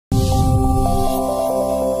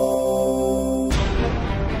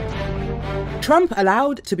Trump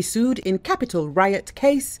allowed to be sued in Capitol riot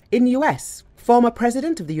case in US. Former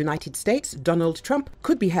President of the United States, Donald Trump,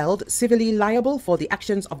 could be held civilly liable for the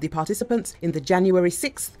actions of the participants in the January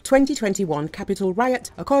 6, 2021 Capitol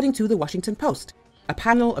riot, according to the Washington Post. A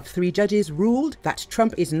panel of 3 judges ruled that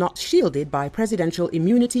Trump is not shielded by presidential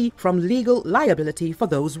immunity from legal liability for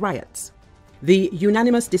those riots. The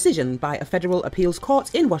unanimous decision by a federal appeals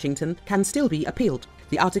court in Washington can still be appealed.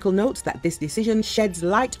 The article notes that this decision sheds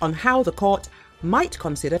light on how the court might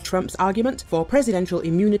consider Trump's argument for presidential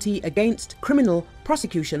immunity against criminal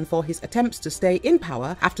prosecution for his attempts to stay in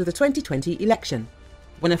power after the 2020 election.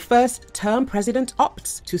 When a first-term president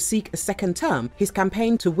opts to seek a second term, his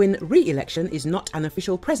campaign to win re-election is not an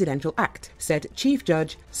official presidential act, said Chief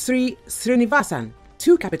Judge Sri Srinivasan.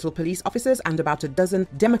 2 Capitol Police officers and about a dozen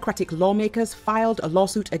Democratic lawmakers filed a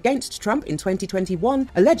lawsuit against Trump in 2021,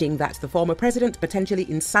 alleging that the former president potentially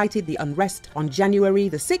incited the unrest on January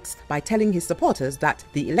the 6th by telling his supporters that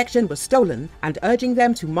the election was stolen and urging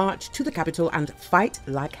them to march to the Capitol and fight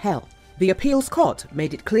like hell. The appeals court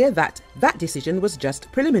made it clear that that decision was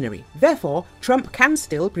just preliminary. Therefore, Trump can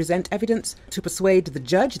still present evidence to persuade the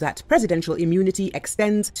judge that presidential immunity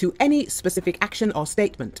extends to any specific action or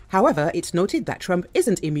statement. However, it noted that Trump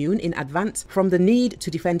isn't immune in advance from the need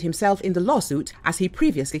to defend himself in the lawsuit, as he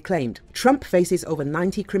previously claimed. Trump faces over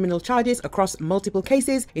 90 criminal charges across multiple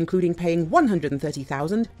cases, including paying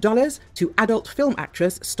 $130,000 to adult film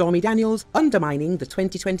actress Stormy Daniels, undermining the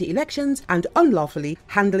 2020 elections, and unlawfully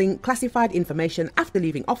handling classified information after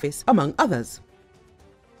leaving office, among others.